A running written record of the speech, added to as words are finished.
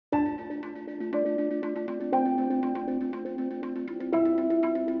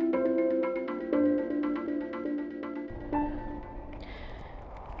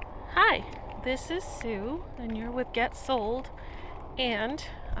This is Sue, and you're with Get Sold, and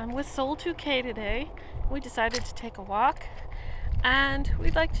I'm with Sold 2K today. We decided to take a walk, and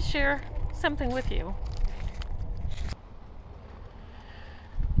we'd like to share something with you.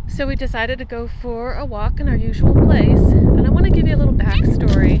 So we decided to go for a walk in our usual place, and I want to give you a little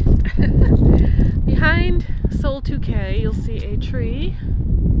backstory. Behind Sold 2K, you'll see a tree,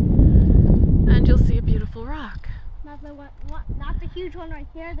 and you'll see a beautiful rock. Not the one, not the huge one right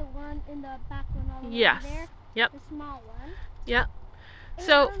there. The one in the back one all the way Yes. there. Yep. The small one. Yep. And,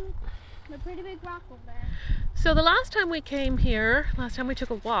 So the pretty big rock over there. So the last time we came here, last time we took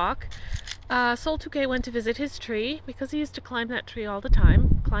a walk, Soul 2K went to visit his tree because he used to climb that tree all the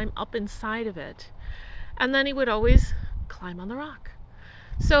time, climb up inside of it, and then he would always climb on the rock.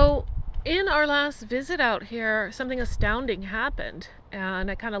 So in our last visit out here, something astounding happened,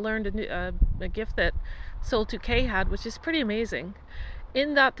 and I kind of learned a gift that Soul 2K had, which is pretty amazing,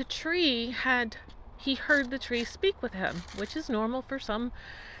 in that the tree he heard the tree speak with him, which is normal for some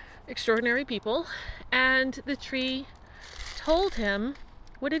extraordinary people, and the tree told him,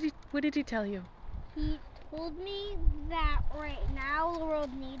 what did he tell you? He told me that right now the world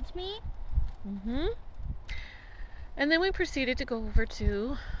needs me. And then we proceeded to go over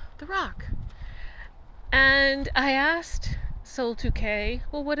to the rock, and I asked Soul 2K,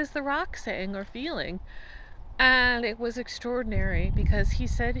 well, what is the rock saying or feeling? And it was extraordinary because he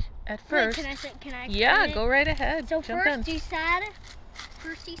said at first, wait, can I yeah, it? Go right ahead. So Jump first in. he said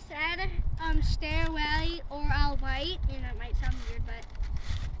stay away or I'll bite, and it might sound weird, but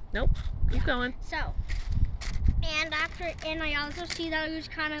nope, keep going. So, and I also see that he was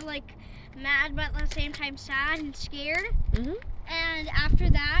kind of like mad, but at the same time sad and scared. And after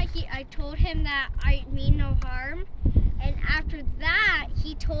that, I told him that I mean no harm. And after that,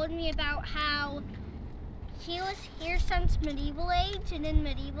 he told me about how he was here since medieval age, and in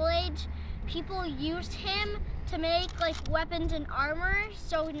medieval age, people used him to make like weapons and armor.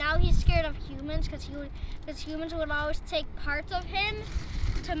 So now he's scared of humans because humans would always take parts of him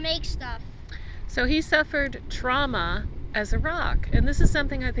to make stuff. So he suffered trauma as a rock, and this is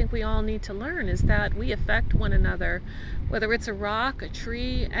something I think we all need to learn, is that we affect one another, whether it's a rock, a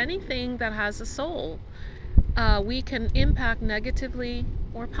tree, anything that has a soul. We can impact negatively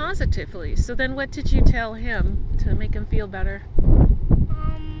or positively. So then what did you tell him to make him feel better?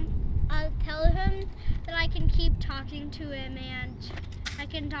 I'll tell him that I can keep talking to him, and I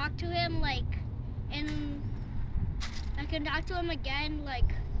can talk to him I can talk to him again,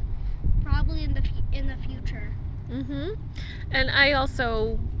 like probably in the future. And I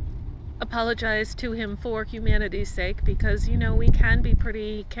also apologize to him for humanity's sake, because we can be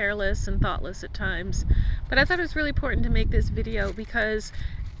pretty careless and thoughtless at times, but I thought it was really important to make this video because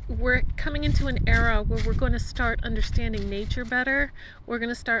we're coming into an era where we're going to start understanding nature better. We're going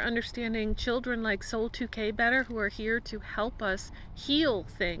to start understanding children like Soul 2K better, who are here to help us heal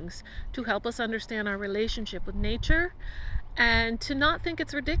things, to help us understand our relationship with nature, and to not think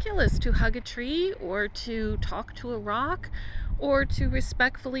it's ridiculous to hug a tree or to talk to a rock or to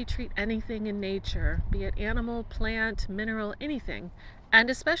respectfully treat anything in nature, be it animal, plant, mineral, anything,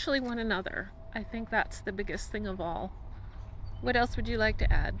 and especially one another. I think that's the biggest thing of all. What else would you like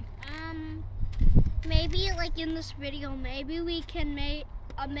to add? Maybe like in this video, maybe we can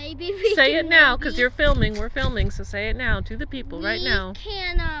say it now, because you're filming. We're filming, so say it now to the people right now.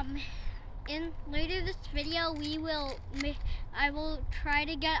 In later this video,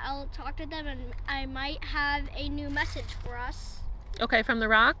 I'll talk to them, and I might have a new message for us. Okay, from the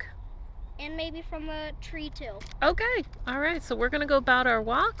rock? And maybe from a tree too. Okay, all right, so we're gonna go about our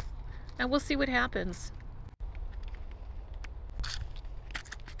walk, and we'll see what happens.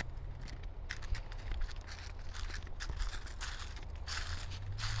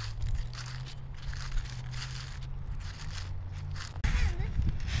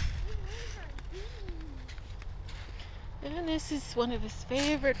 And this is one of his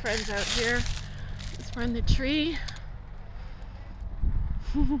favorite friends out here. Let's run the tree.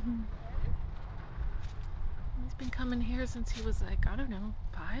 He's been coming here since he was like, I don't know,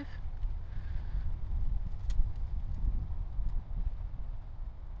 5?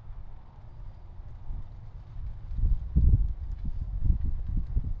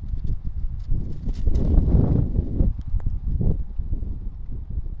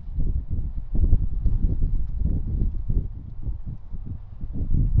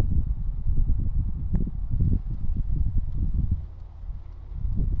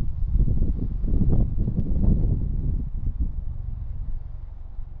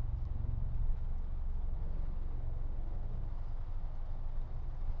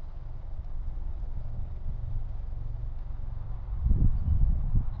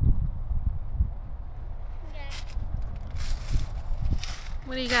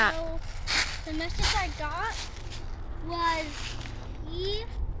 What do you got? So the message I got was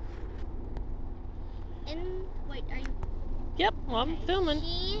Yep, well, I'm filming.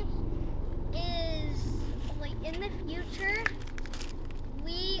 He is like in the future.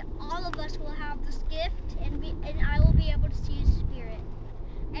 All of us will have this gift, and I will be able to see His Spirit.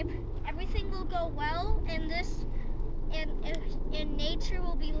 Everything will go well, and nature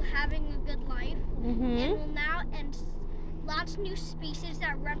will be having a good life, and lots of new species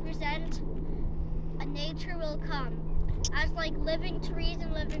that represent a nature will come, as like living trees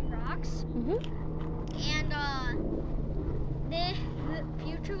and living rocks, and the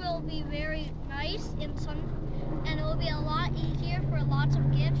future will be very nice and it will be a lot easier for lots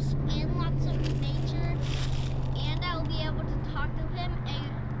of gifts and lots of nature, and I will be able to talk to Him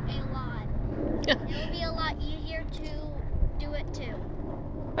a lot. It will be a lot easier to do it too.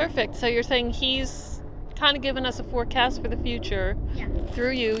 Perfect. So you're saying He's kind of given us a forecast for the future. Yeah.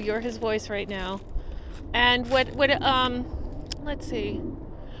 Through you. You're His voice right now. And let's see.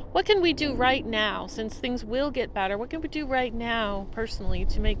 What can we do right now, since things will get better? What can we do right now, personally,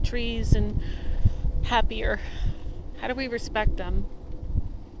 to make trees and happier? How do we respect them?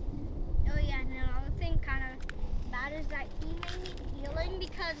 Oh yeah, and another thing kind of bad is that He may need healing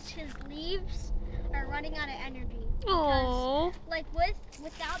because His leaves are running out of energy. Aww. Because like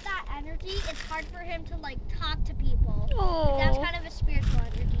without that energy, it's hard for Him to like talk to people. Aww. That's kind of a spiritual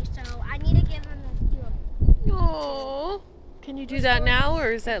energy, so I need to give Him the healing. Aww. Can you do that now,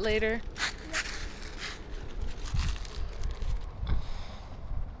 or is that later?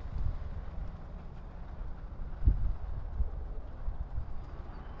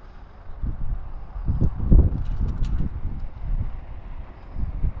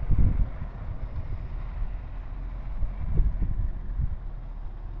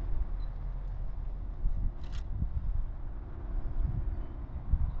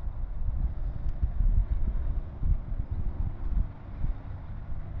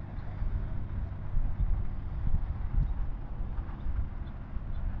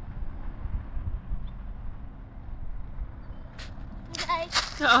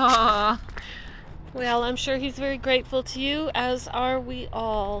 Aww. Well, I'm sure He's very grateful to you, as are we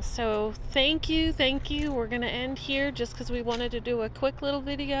all. So thank you. We're going to end here just because we wanted to do a quick little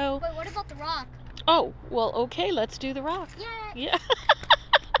video. Wait, what about the rock? Oh, well, okay, let's do the rock. Yay! Yeah.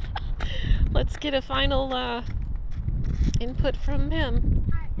 Let's get a final input from him.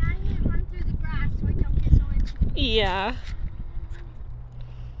 Alright, now I need to run through the grass so I don't get so itchy. Yeah.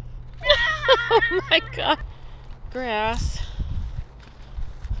 Oh my God. Grass.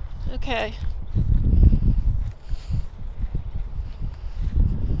 Okay.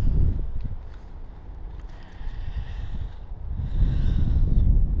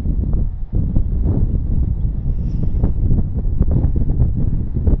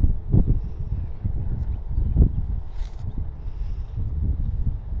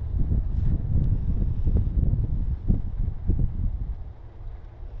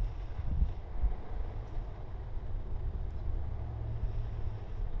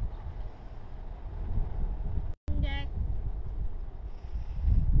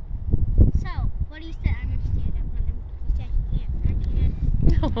 So, what do you say? I'm going to stand up when you said you can't. I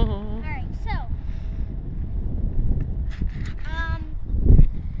can't. Alright, so,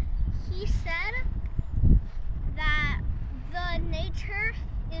 he said that the nature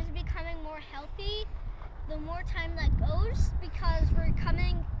is becoming more healthy the more time that goes, because we're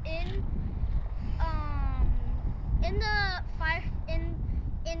coming in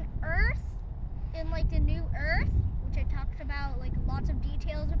Earth, in like the new Earth, which I talked about like lots of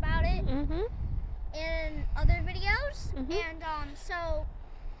details about it in other videos, and so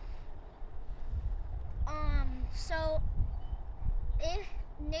if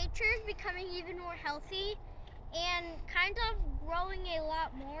nature is becoming even more healthy and kind of growing a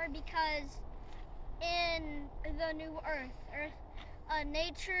lot more, because in the new Earth,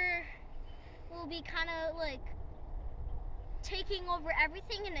 nature will be kind of like taking over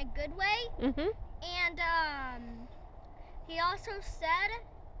everything in a good way. And he also said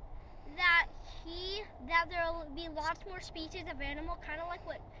that there will be lots more species of animal, kind of like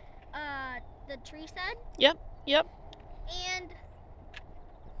what the tree said. Yep. And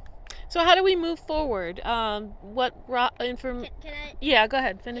so how do we move forward? What can I? Yeah, go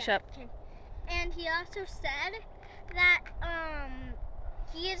ahead. Finish up. Okay. And he also said that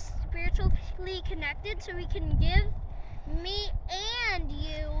he is spiritually connected, so he can give me and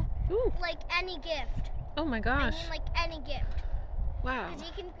you like any gift. Oh my gosh. I mean, like any gift. Wow. Because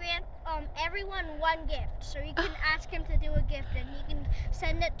he can grant everyone one gift. So you can ask him to do a gift and he can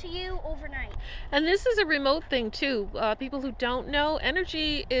send it to you overnight. And this is a remote thing too. People who don't know,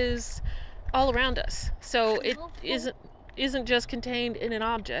 energy is all around us. So it isn't just contained in an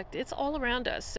object. It's all around us.